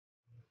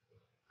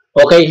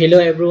Okay, hello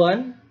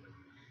everyone.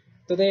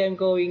 Today I'm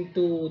going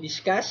to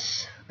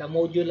discuss the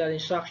modular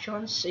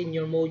instructions in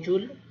your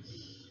module.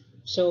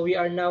 So we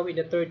are now in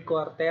the third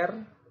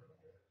quarter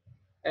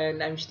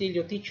and I'm still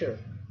your teacher.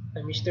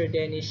 I'm Mr.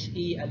 Dennis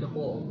E.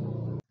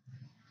 Alupo.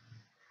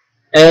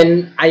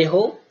 And I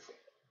hope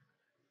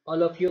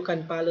all of you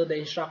can follow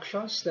the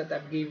instructions that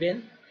I've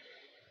given.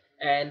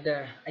 And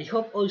I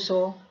hope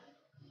also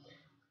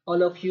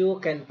all of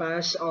you can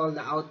pass all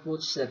the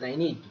outputs that I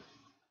need.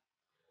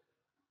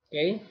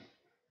 Okay?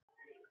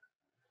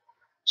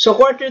 So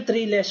quarter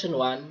 3 lesson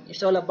 1 is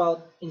all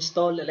about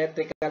install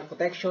electrical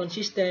protection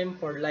system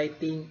for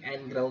lighting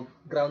and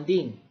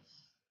grounding.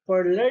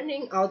 For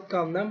learning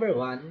outcome number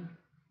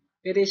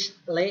 1, it is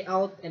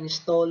layout and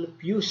install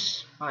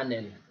fuse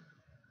panel.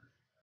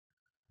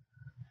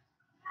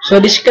 So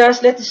let's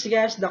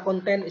discuss the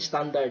content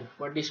standard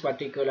for this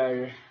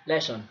particular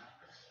lesson.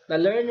 The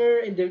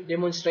learner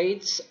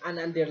demonstrates an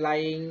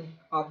underlying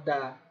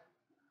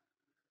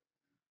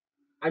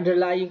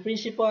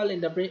principle in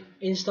the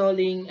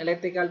installing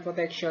electrical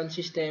protection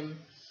system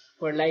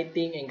for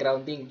lighting and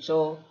grounding.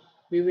 So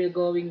we will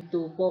going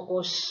to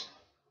focus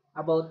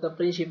about the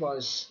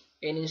principles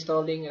in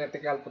installing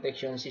electrical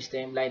protection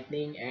system,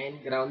 lighting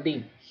and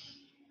grounding.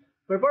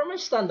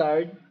 Performance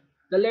standard,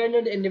 the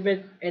learner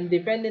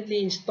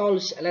independently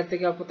installs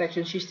electrical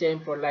protection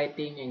system for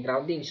lighting and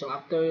grounding. So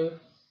after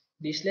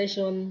this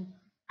lesson,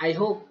 I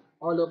hope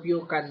all of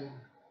you can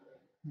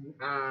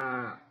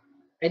uh,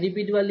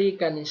 individually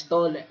can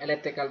install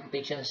electrical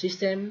protection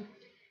system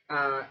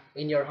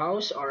in your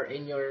house or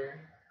in your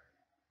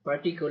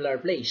particular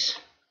place.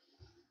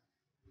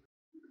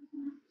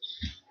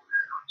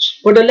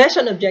 For the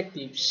lesson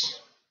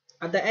objectives,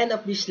 at the end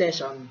of this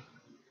lesson,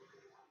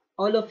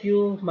 all of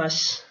you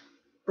must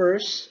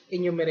first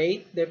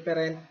enumerate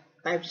different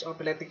types of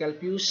electrical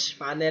fuse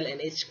panel and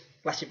its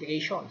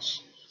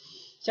classifications.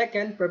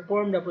 Second,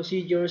 perform the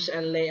procedures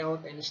and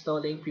layout and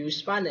installing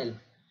fuse panel.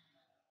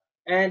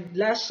 And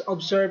last,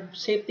 observe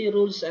safety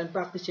rules and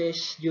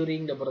practices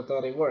during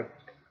laboratory work.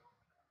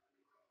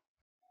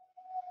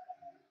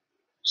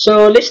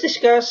 So let's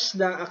discuss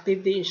the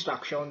activity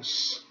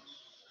instructions.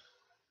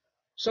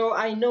 So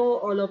I know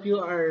all of you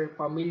are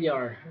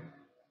familiar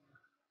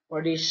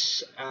for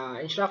these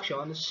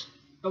instructions.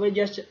 I will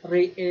just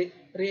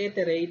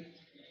reiterate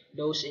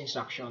those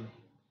instructions.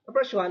 The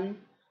first one,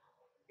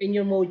 in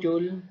your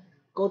module,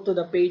 go to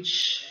the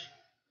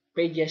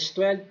pages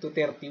 12 to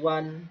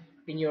 31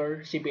 in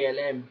your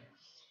CBLM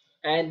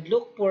and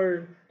look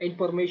for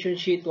information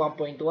sheet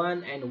 1.1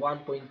 and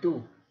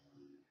 1.2.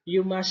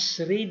 You must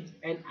read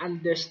and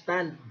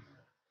understand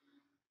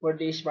for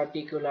this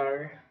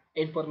particular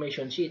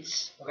information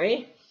sheets.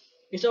 Okay,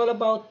 it's all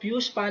about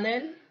fuse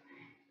panel,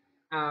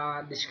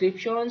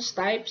 descriptions,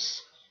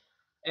 types,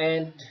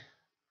 and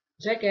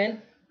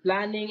second,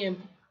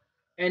 planning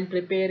and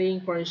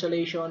preparing for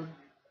installation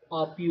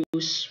of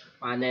fuse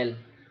panel.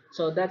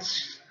 So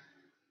that's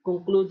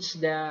concludes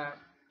the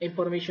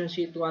information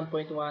sheet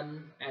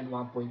 1.1 and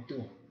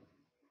 1.2.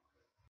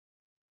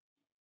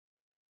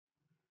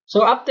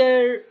 So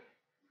after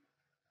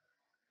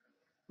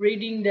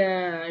reading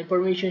the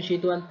information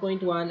sheet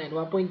 1.1 and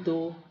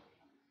 1.2,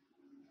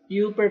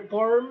 you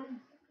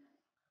perform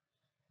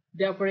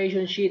the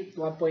operation sheet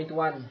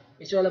 1.1.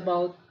 It's all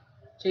about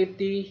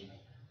safety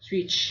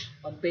switch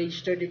on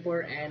page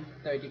 34 and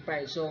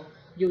 35. So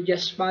you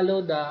just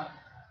follow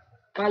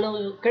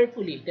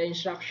carefully the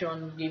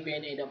instruction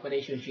given in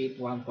operation sheet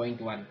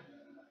 1.1.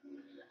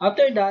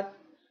 After that,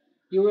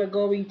 you are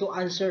going to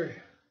answer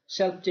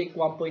self-check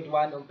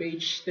 1.1 on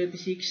page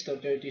 36 to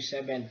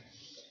 37.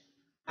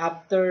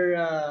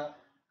 After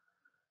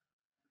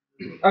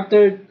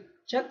after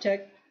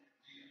self-check,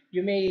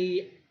 you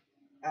may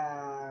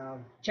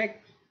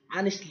check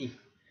honestly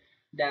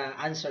the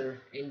answer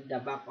in the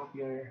back of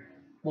your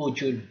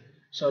module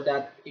so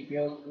that if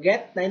you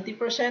get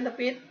 90% of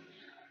it,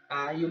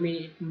 you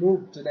may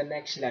move to the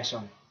next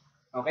lesson.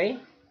 Okay,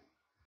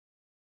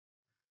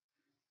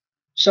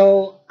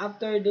 so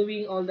after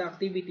doing all the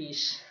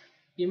activities,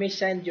 you may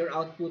send your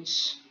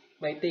outputs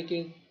by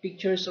taking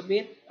pictures of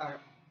it,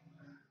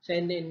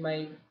 send in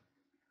my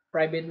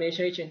private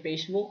message in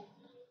Facebook,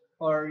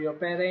 or your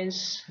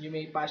parents, you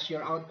may pass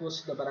your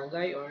outputs to the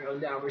barangay or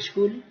on our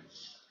school.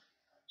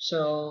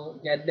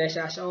 So God bless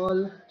us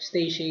all,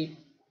 stay safe